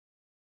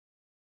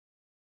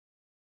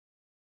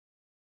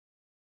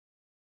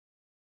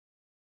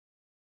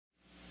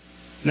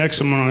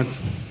Next, I'm going to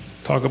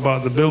talk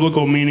about the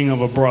biblical meaning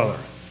of a brother.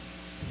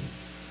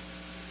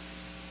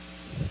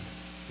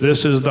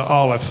 This is the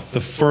Aleph,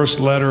 the first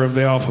letter of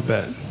the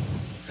alphabet.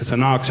 It's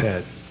an ox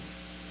head.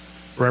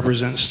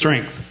 Represents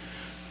strength.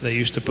 They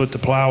used to put the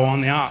plow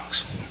on the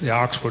ox. The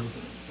ox would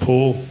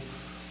pull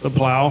the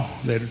plow.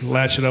 They'd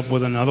latch it up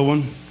with another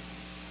one.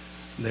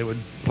 They would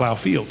plow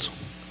fields.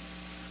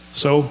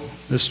 So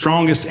the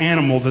strongest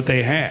animal that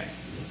they had,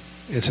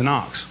 it's an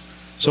ox.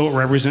 So it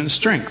represents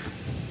strength.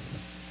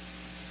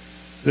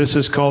 This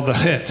is called the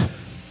het.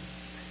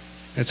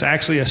 It's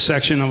actually a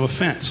section of a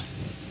fence.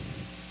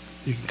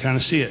 You can kind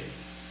of see it.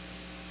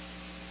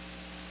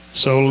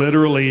 So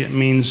literally it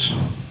means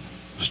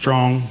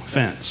strong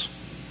fence.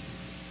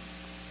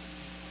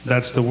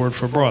 That's the word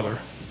for brother.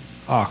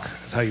 Ak,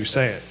 that's how you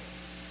say it.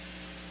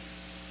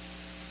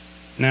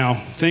 Now,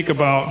 think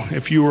about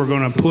if you were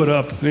going to put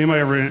up, anybody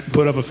ever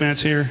put up a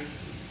fence here?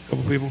 A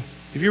couple people?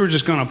 If you were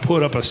just going to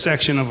put up a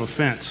section of a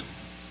fence,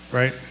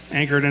 right,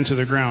 anchor it into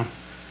the ground,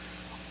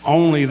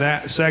 only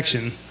that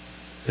section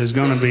is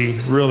going to be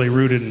really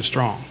rooted and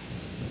strong.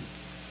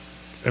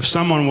 If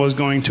someone was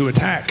going to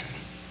attack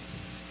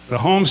the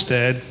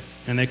homestead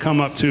and they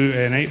come up to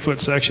an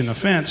 8-foot section of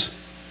fence,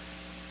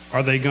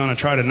 are they going to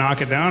try to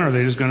knock it down, or are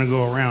they just going to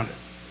go around it?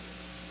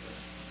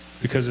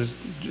 Because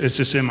it's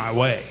just in my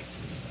way.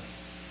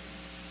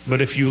 But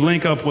if you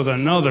link up with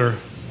another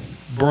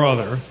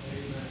brother,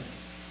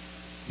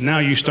 now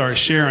you start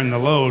sharing the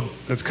load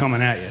that's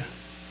coming at you.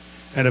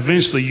 And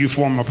eventually you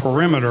form a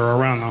perimeter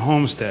around the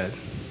homestead.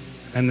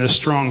 And this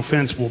strong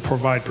fence will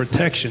provide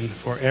protection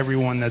for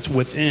everyone that's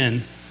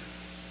within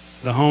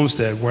the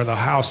homestead where the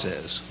house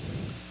is.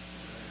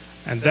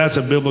 And that's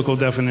a biblical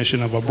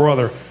definition of a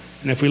brother.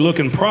 And if we look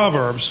in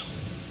Proverbs,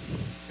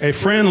 a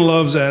friend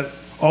loves at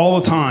all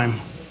the time,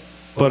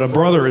 but a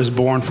brother is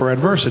born for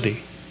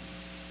adversity.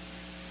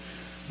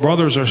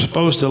 Brothers are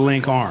supposed to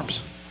link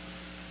arms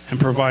and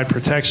provide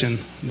protection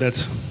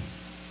that's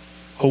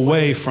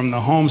away from the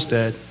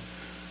homestead,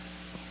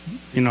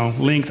 you know,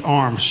 linked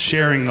arms,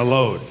 sharing the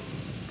load.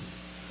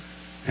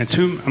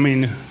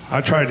 And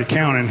I tried to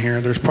count in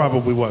here, there's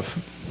probably what,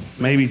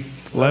 maybe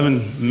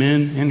 11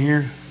 men in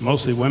here,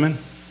 mostly women.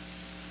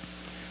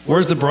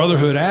 Where's the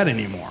brotherhood at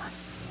anymore?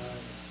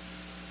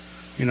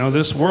 You know,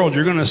 this world,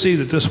 you're going to see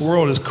that this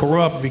world is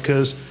corrupt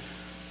because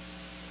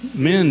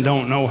men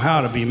don't know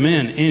how to be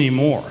men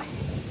anymore.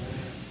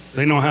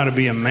 They know how to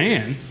be a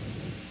man,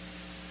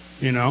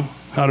 you know,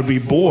 how to be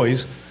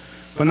boys,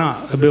 but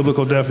not a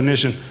biblical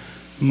definition.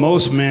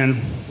 Most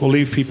men will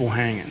leave people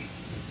hanging.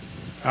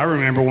 I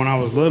remember when I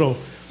was little,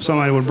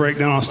 somebody would break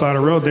down on the side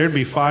of the road, there'd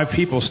be 5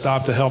 people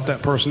stopped to help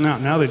that person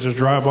out. Now they just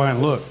drive by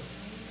and look,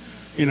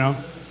 you know.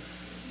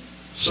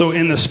 So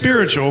in the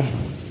spiritual,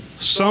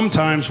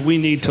 sometimes we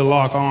need to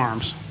lock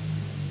arms.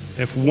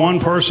 If one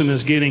person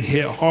is getting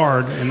hit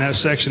hard and that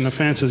section of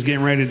fence is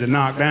getting ready to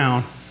knock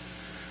down,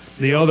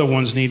 the other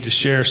ones need to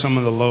share some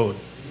of the load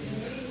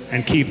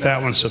and keep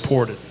that one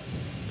supported.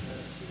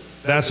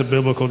 That's a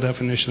biblical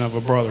definition of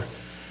a brother.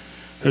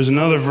 There's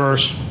another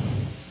verse,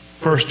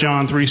 1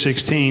 John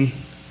 3:16,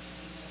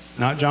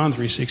 not John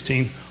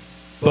 3:16,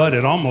 but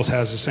it almost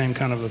has the same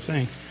kind of a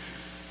thing.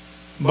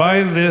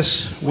 By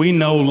this we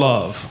know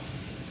love,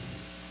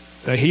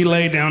 that he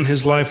laid down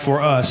his life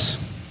for us,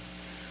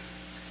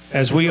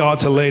 as we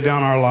ought to lay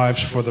down our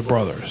lives for the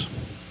brothers.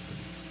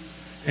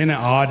 Isn't it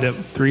odd that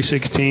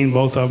 3:16,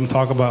 both of them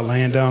talk about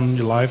laying down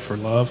your life for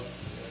love?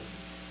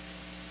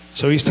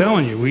 So he's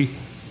telling you,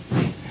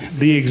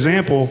 the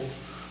example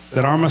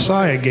that our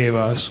Messiah gave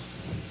us,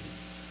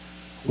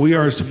 we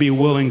are to be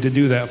willing to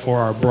do that for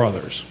our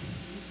brothers.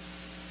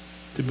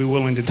 To be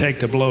willing to take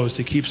the blows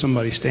to keep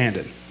somebody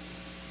standing.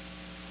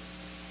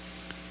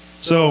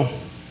 So,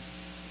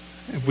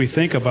 if we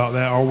think about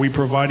that, are we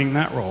providing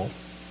that role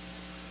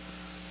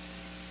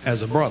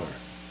as a brother?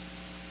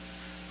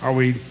 Are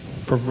we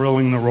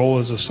fulfilling the role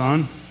as a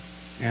son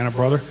and a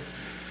brother?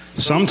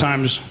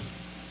 Sometimes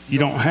you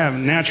don't have,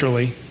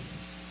 naturally,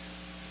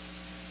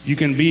 you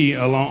can be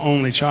an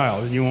only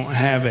child and you won't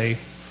have a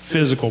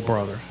physical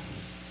brother.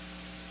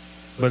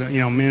 But, you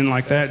know, men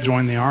like that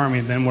join the army,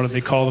 and then what do they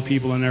call the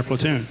people in their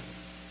platoon?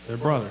 They're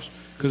brothers,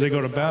 because they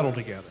go to battle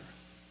together.